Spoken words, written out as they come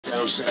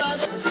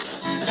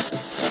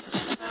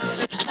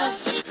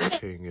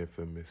King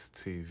Infamous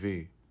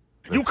TV.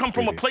 You come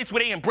from a place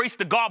where they embrace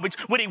the garbage,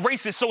 where they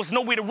racist, so it's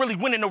no way to really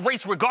win in the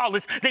race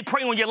regardless. They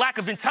prey on your lack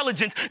of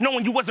intelligence,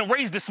 knowing you wasn't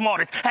raised the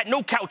smartest. Had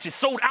no couches,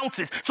 sold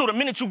ounces, so the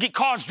minute you get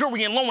cars,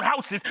 jewelry, and loan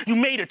houses, you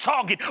made a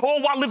target,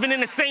 all while living in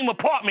the same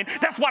apartment.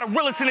 That's why the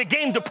realest in the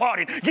game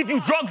departed. Give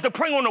you drugs to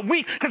prey on the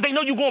weak, because they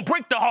know you gonna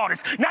break the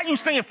hardest. Now you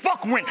saying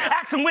fuck rent,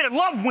 asking where the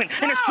love went,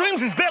 and the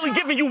streams is barely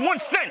giving you 1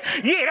 cent.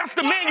 Yeah, that's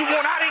the man you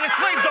want out here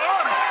enslaved the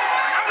artist.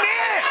 I'm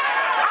here!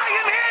 I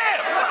am here!